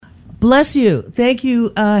Bless you. Thank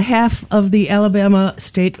you, half of the Alabama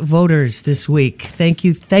state voters this week. Thank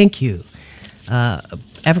you.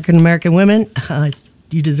 African-American women,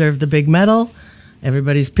 you deserve the big medal.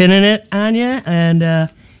 Everybody's pinning it on you, and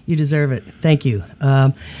you deserve it. Thank you.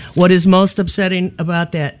 What is most upsetting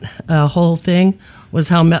about that whole thing was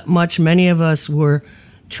how much many of us were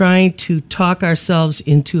trying to talk ourselves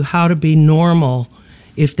into how to be normal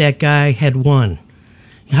if that guy had won,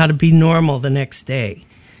 how to be normal the next day.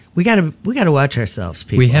 We gotta watch ourselves,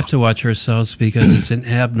 people. We have to watch ourselves because it's an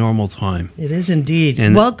abnormal time. It is indeed.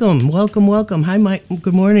 And welcome. Hi, Mike.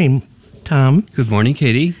 Good morning, Thom. Good morning,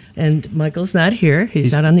 Katy. And Michael's not here.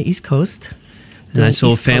 He's not on the East Coast. Nice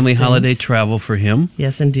little family holiday travel for him.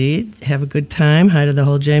 Yes, indeed. Have a good time. Hi to the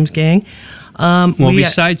whole James gang.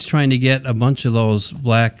 Besides trying to get a bunch of those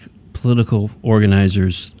black political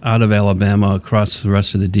organizers out of Alabama across the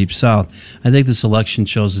rest of the Deep South, I think this election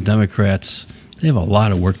shows the Democrats they have a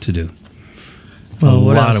lot of work to do. Well, a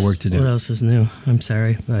lot of work to do. What else is new? I'm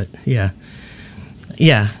sorry, but yeah,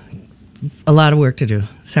 a lot of work to do.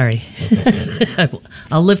 Sorry.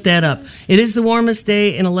 I'll lift that up. It is the warmest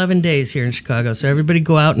day in 11 days here in Chicago, so everybody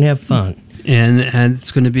go out and have fun. And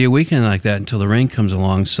it's going to be a weekend like that until the rain comes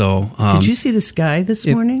along. So, did you see the sky this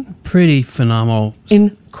morning? Pretty phenomenal.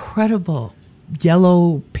 Incredible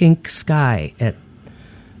yellow-pink sky at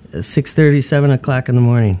 6:30, 7 o'clock in the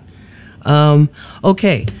morning.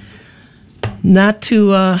 Okay.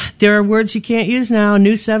 There are words you can't use now,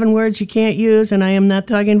 new 7 words you can't use, and I am not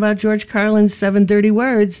talking about George Carlin's 7 dirty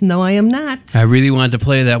words. No, I am not. I really wanted to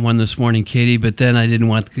play that one this morning, Katy, but then I didn't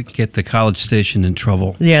want to get the college station in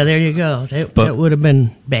trouble. Yeah, there you go. That would have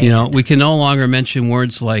been bad. You know, we can no longer mention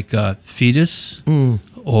words like fetus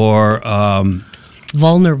or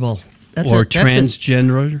vulnerable.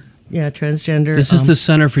 Transgender. Yeah, transgender. This is the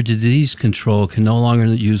Center for Disease Control can no longer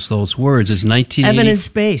use those words. It's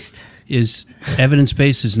evidence-based.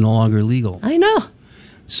 Evidence-based is no longer legal. I know.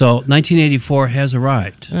 So 1984 has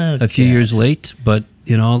arrived. A few years late, but,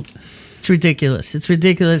 you know. It's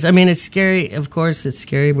ridiculous. I mean, it's scary. Of course, it's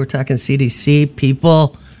scary. We're talking CDC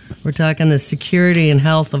people. We're talking the security and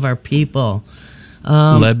health of our people.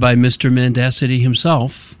 Led by Mr. Mendacity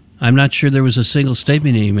himself. I'm not sure there was a single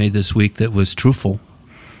statement he made this week that was truthful.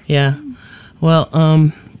 Yeah. Well,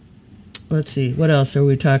 let's see. What else are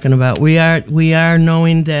we talking about? We are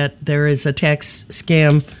knowing that there is a tax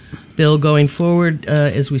scam bill going forward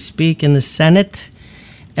as we speak in the Senate.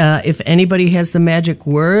 If anybody has the magic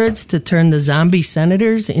words to turn the zombie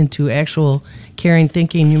senators into actual caring,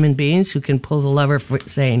 thinking human beings who can pull the lever for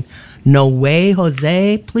saying, "No way,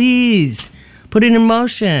 Jose, please put it in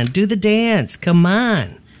motion. Do the dance. Come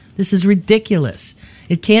on. This is ridiculous.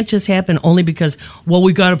 It can't just happen only because, well,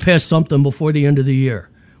 we got to pass something before the end of the year,"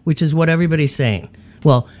 which is what everybody's saying.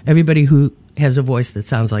 Well, everybody who has a voice that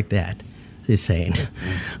sounds like that is saying.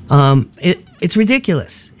 It's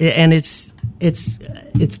ridiculous. And it's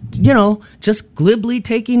just glibly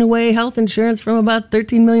taking away health insurance from about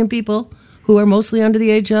 13 million people who are mostly under the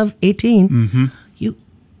age of 18. Mm-hmm.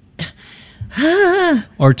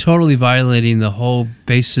 Or totally violating the whole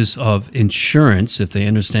basis of insurance, if they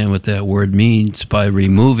understand what that word means, by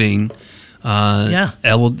removing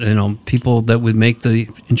people that would make the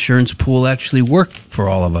insurance pool actually work for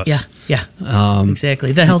all of us. Yeah,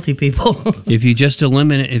 exactly. The healthy people. If you just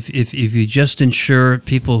eliminate, if you just insure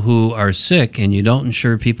people who are sick and you don't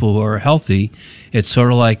insure people who are healthy, it's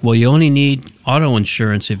sort of like, well, you only need auto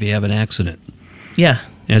insurance if you have an accident. Yeah.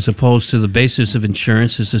 As opposed to the basis of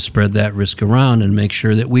insurance is to spread that risk around and make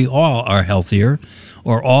sure that we all are healthier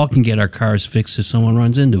or all can get our cars fixed if someone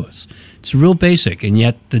runs into us. It's real basic, and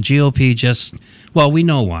yet the GOP we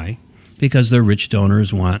know why, because their rich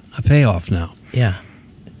donors want a payoff now. Yeah.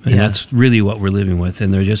 And that's really what we're living with,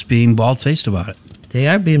 and they're just being bald-faced about it. They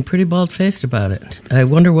are being pretty bald-faced about it. I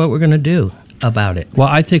wonder what we're going to do about it. Well,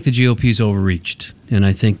 I think the GOP's overreached. And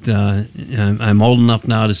I think I'm old enough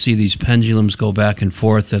now to see these pendulums go back and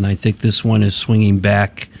forth, and I think this one is swinging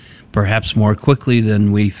back perhaps more quickly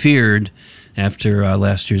than we feared after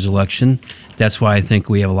last year's election. That's why I think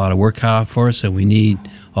we have a lot of work cut out for us, and we need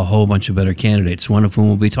a whole bunch of better candidates, one of whom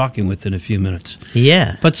we'll be talking with in a few minutes.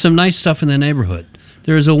 Yeah. But some nice stuff in the neighborhood.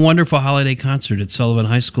 There is a wonderful holiday concert at Sullivan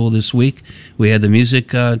High School this week. We had the music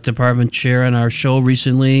department chair on our show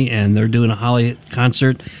recently, and they're doing a holiday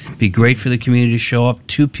concert. Be great for the community to show up.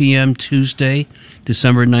 2 p.m. Tuesday,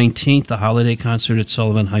 December 19th, the holiday concert at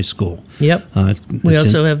Sullivan High School. Yep. We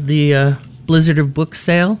also have the Blizzard of Books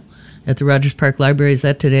sale at the Rogers Park Library. Is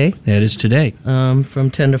that today? That is today. From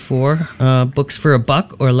 10 to 4. Books for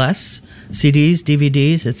 $1 or less, CDs,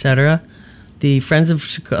 DVDs, etc. The Friends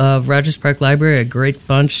of Rogers Park Library, a great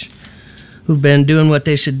bunch who've been doing what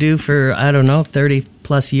they should do for, 30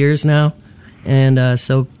 plus years now. And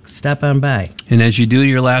so stop on by. And as you do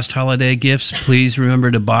your last holiday gifts, please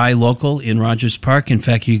remember to buy local in Rogers Park. In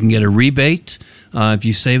fact, you can get a rebate if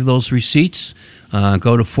you save those receipts.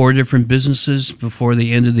 Go to 4 different businesses before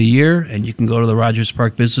the end of the year, and you can go to the Rogers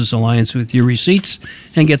Park Business Alliance with your receipts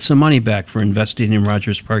and get some money back for investing in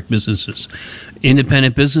Rogers Park businesses.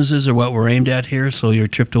 Independent businesses are what we're aimed at here, so your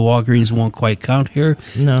trip to Walgreens won't quite count here.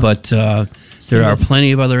 No. But there are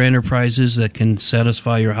plenty of other enterprises that can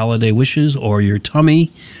satisfy your holiday wishes or your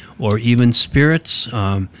tummy or even spirits.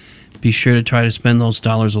 Be sure to try to spend those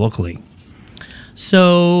dollars locally.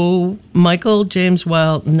 So Michael James,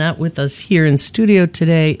 while not with us here in studio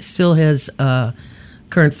today, still has a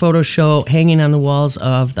current photo show hanging on the walls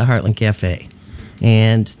of the Heartland Cafe.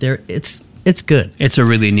 And it's good. It's a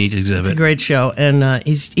really neat exhibit. It's a great show. And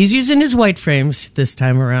he's using his white frames this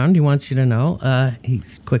time around. He wants you to know.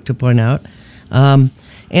 He's quick to point out. And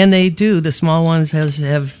they do. The small ones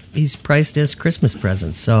he's priced as Christmas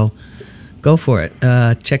presents. So go for it.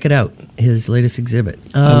 Check it out, his latest exhibit.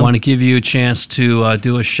 I want to give you a chance to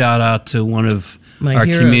do a shout-out to one of our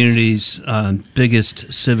heroes. community's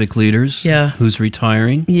biggest civic leaders who's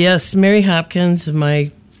retiring. Yes, Mary Hopkins,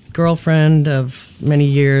 my girlfriend of many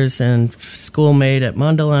years and schoolmate at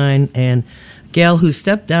Mundelein, and gal who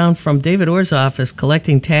stepped down from David Orr's office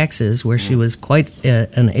collecting taxes, where she was quite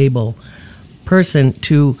an able person,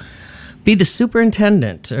 to be the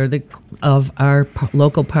superintendent of our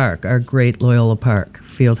local park, our great Loyola Park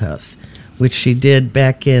Fieldhouse, which she did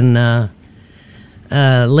back in late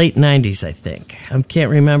 90s, I think. I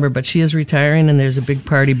can't remember, but she is retiring, and there's a big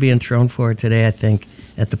party being thrown for her today, I think,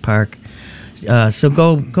 at the park. So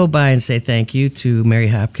go by and say thank you to Mary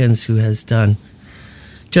Hopkins, who has done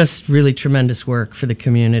just really tremendous work for the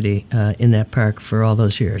community in that park for all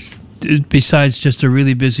those years. Besides just a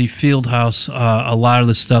really busy field house, a lot of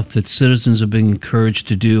the stuff that citizens have been encouraged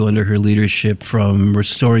to do under her leadership, from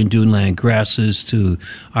restoring duneland grasses to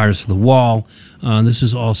Artists of the Wall, this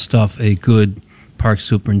is all stuff a good park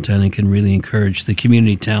superintendent can really encourage the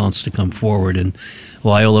community talents to come forward. And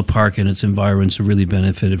Loyola Park and its environs have really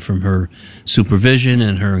benefited from her supervision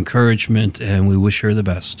and her encouragement, and we wish her the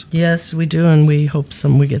best. Yes, we do, and we hope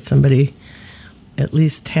we get somebody at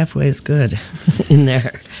least halfway as good in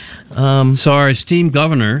there. So our esteemed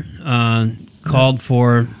governor called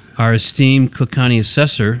for our esteemed Cook County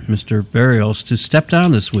assessor, Mr. Barrios, to step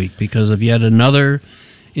down this week because of yet another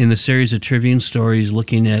in the series of Tribune stories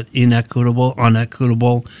looking at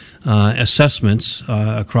unequitable assessments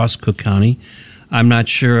across Cook County. I'm not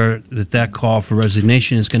sure that call for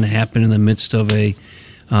resignation is going to happen in the midst of a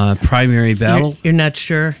primary battle. You're not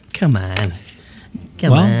sure? Come on.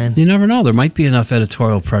 Well, you never know. There might be enough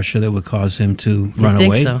editorial pressure that would cause him to run away.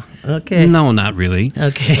 You think so? Okay. No, not really.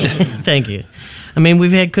 Okay. Thank you. I mean,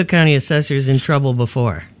 we've had Cook County assessors in trouble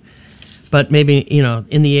before. But maybe,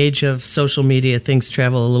 in the age of social media, things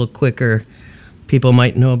travel a little quicker. People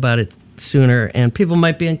might know about it sooner, and people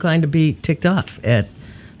might be inclined to be ticked off at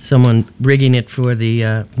someone rigging it for the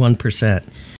 1%.